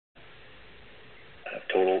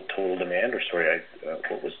total demand, or sorry,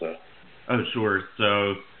 what was the? Oh, sure.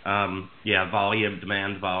 So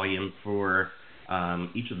demand volume for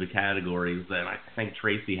each of the categories, and I think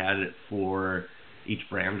Tracy had it for each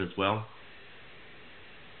brand as well.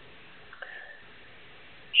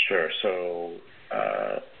 Sure. So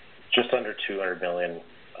just under 200 million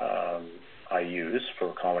IUs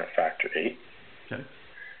for recombinant factor VIII. Okay.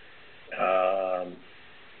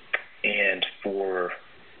 And for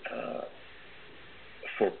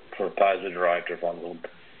plasma-derived or von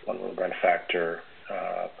Willebrand factor,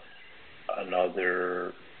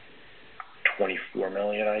 another 24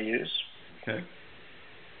 million IUs. Okay.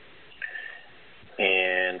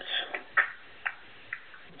 And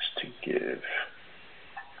just to give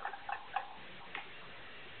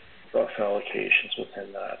rough allocations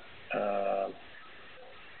within that.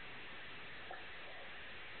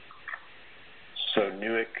 So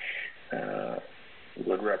Newick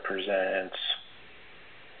would represent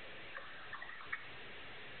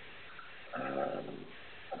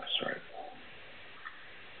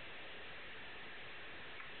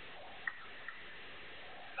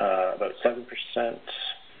about 7%.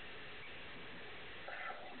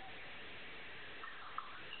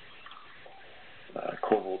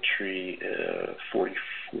 Covaltree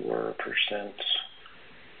 44%.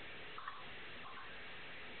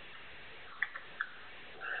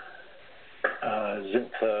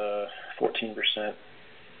 Zinta 14%.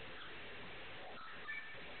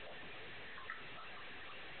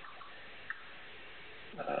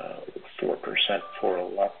 4% for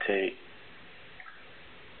lactate.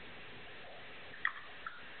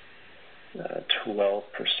 12%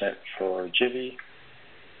 for Jivi.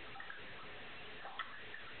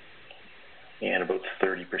 And about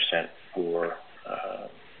 30% for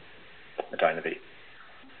Dynavate.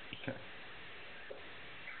 Okay.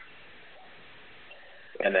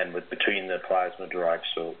 And then between the plasma derived,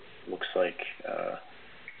 so it looks like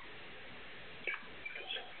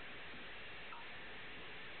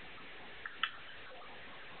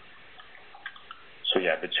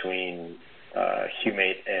between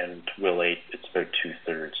Humate and Willate, it's about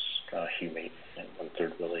 2/3 Humate and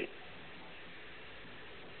 1/3 Willate.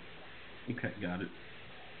 Okay, got it.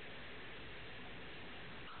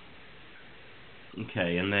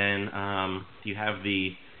 Okay, and then do you have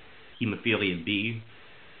the hemophilia B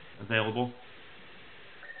available?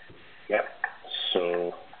 Yeah.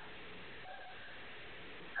 So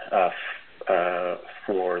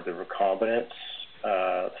for the recombinants,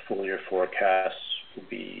 full year forecast will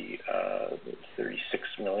be 36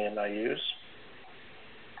 million IUs.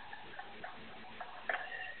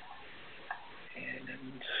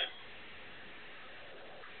 And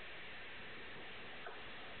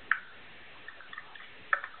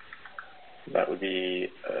that would be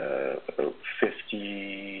about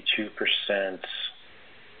 52%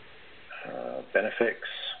 Benefix,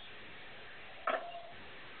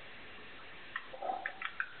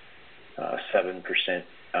 7%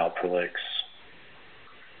 Alprolix,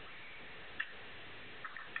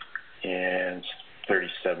 and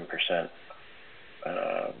 37%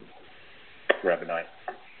 Revinite.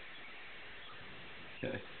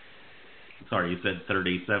 Okay. Sorry, you said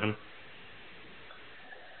 37?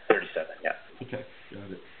 37, yeah. Okay,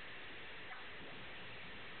 got it.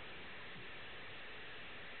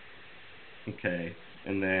 Okay,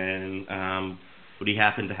 and then would he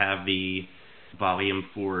happen to have the volume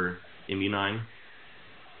for Immunine?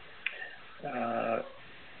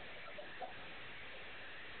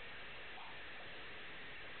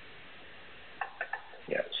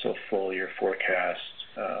 Yeah, so full year forecast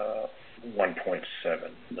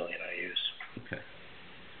 1.7 million IUs. Okay.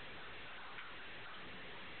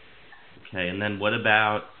 Okay, and then what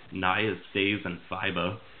about Niastase and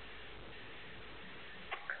Fiba?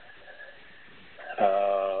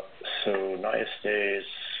 So Niastase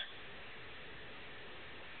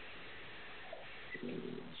is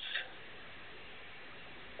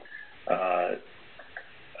about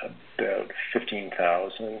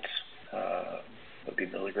 15,000 would be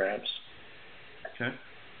milligrams. Okay.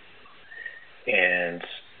 And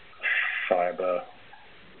Fiba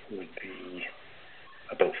would be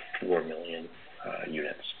about 4 million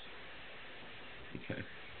units. Okay.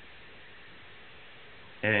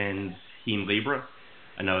 And Hemlibra?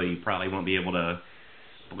 I know you probably won't be able to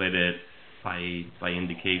split it by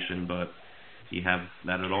indication, but do you have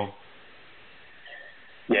that at all?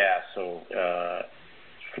 Yeah, so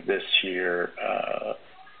for this year,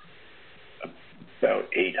 about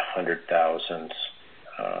 800,000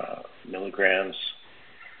 milligrams,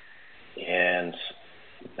 and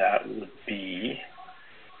that would be,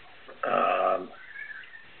 trying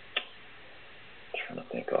to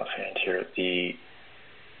think offhand here, the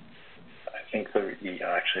think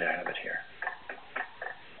actually I have it here.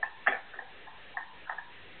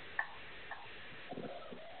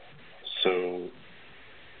 So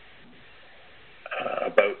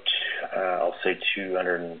about I'll say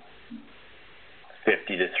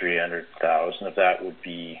 250 to 300,000 of that would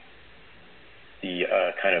be the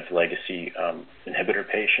kind of legacy inhibitor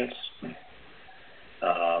patients,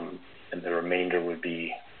 and the remainder would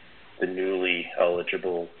be the newly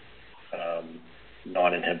eligible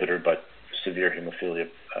non-inhibitor but severe hemophilia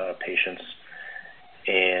patients.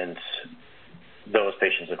 And those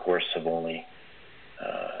patients, of course, have only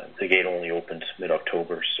the gate only opened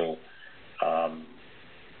mid-October, so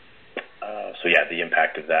the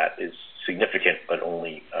impact of that is significant, but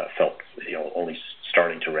only felt, only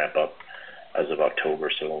starting to ramp up as of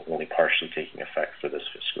October, so only partially taking effect for this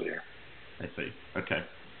fiscal year. I see. Okay,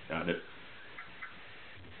 got it.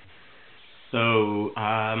 So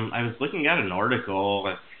I was looking at an article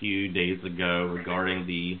a few days ago regarding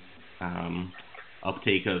the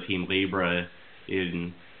uptake of Hemlibra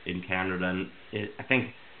in Canada, and I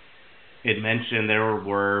think it mentioned there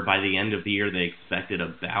were, by the end of the year, they expected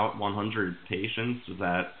about 100 patients. Is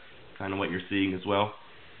that kind of what you're seeing as well?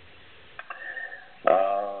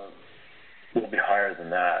 It will be higher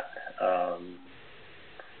than that, for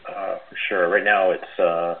sure. Right now, it's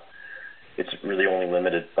really only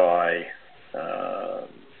limited by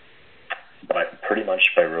pretty much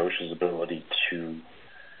by Roche's ability to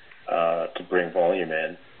bring volume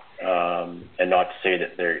in, and not to say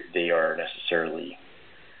that they are necessarily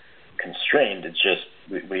constrained. It's just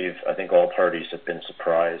I think all parties have been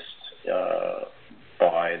surprised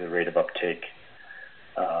by the rate of uptake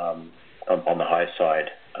on the high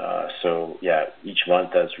side. So each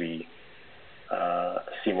month as we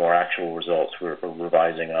see more actual results, we're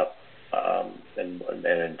revising up, and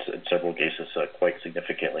in several cases quite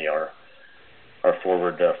significantly our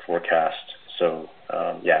forward forecast. So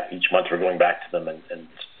each month we're going back to them and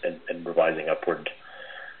revising upward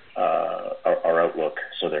our outlook.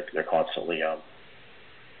 So they're constantly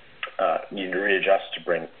needing to readjust to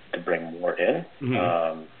bring more in.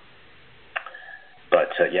 Mm-hmm. But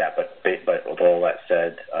with all that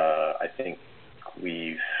said, I think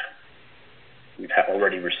we've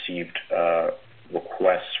already received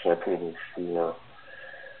requests for approval for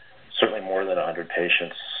certainly more than 100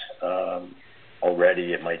 patients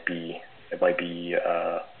already. It might be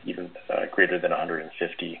even greater than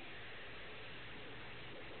 150.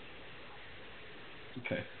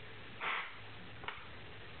 Okay.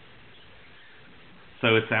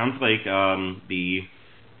 So it sounds like the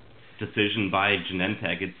decision by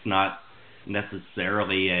Genentech, it's not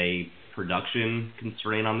necessarily a production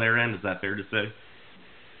constraint on their end. Is that fair to say?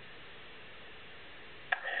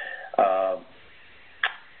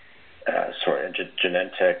 Sorry,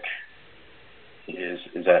 Genentech is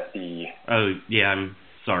that the? Oh yeah, I'm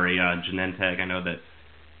sorry, Genentech. I know that.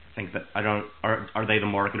 I think that are they the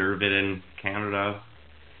marketer of it in Canada?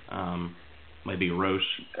 Maybe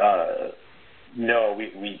Roche. No,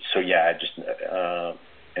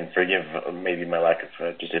 and forgive maybe my lack of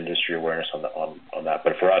just industry awareness on that.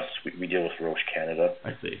 But for us, we deal with Roche Canada.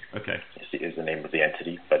 I see. Okay. Is the name of the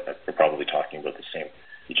entity, but we're probably talking about the same.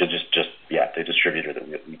 The distributor that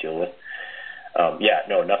we deal with.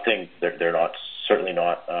 Nothing. They're certainly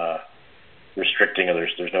not restricting. Or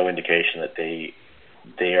there's no indication that they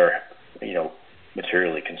are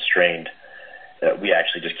materially constrained. We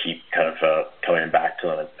actually just keep kind of coming back to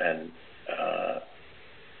them and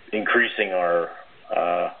increasing our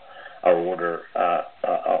order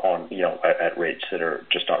on at rates that are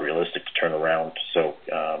just not realistic to turn around. So,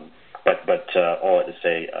 but all I have to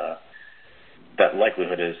say, that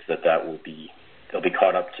likelihood is they'll be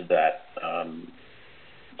caught up to that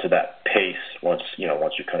pace once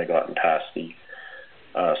you've kind of gotten past the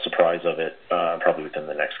surprise of it, probably within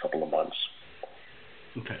the next couple of months.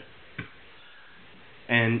 Okay.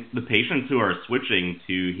 And the patients who are switching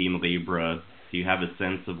to Hemlibra, do you have a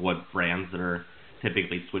sense of what brands that are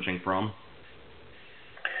typically switching from?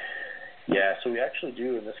 Yeah, so we actually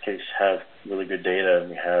do in this case have really good data, and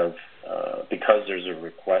we have because there's a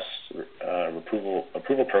request approval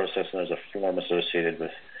process, and there's a form associated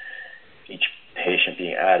with each patient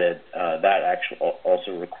being added. That actually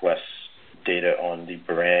also requests data on the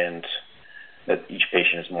brand that each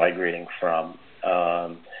patient is migrating from.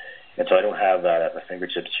 And so I don't have that at my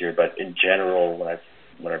fingertips here, but in general, when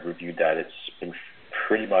I've reviewed that, it's been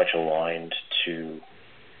pretty much aligned to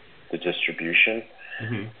the distribution.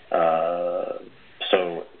 Mm-hmm.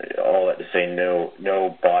 So all that to say,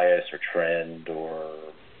 no bias or trend or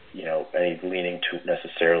any leaning to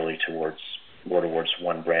necessarily towards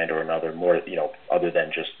one brand or another, more other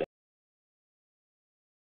than just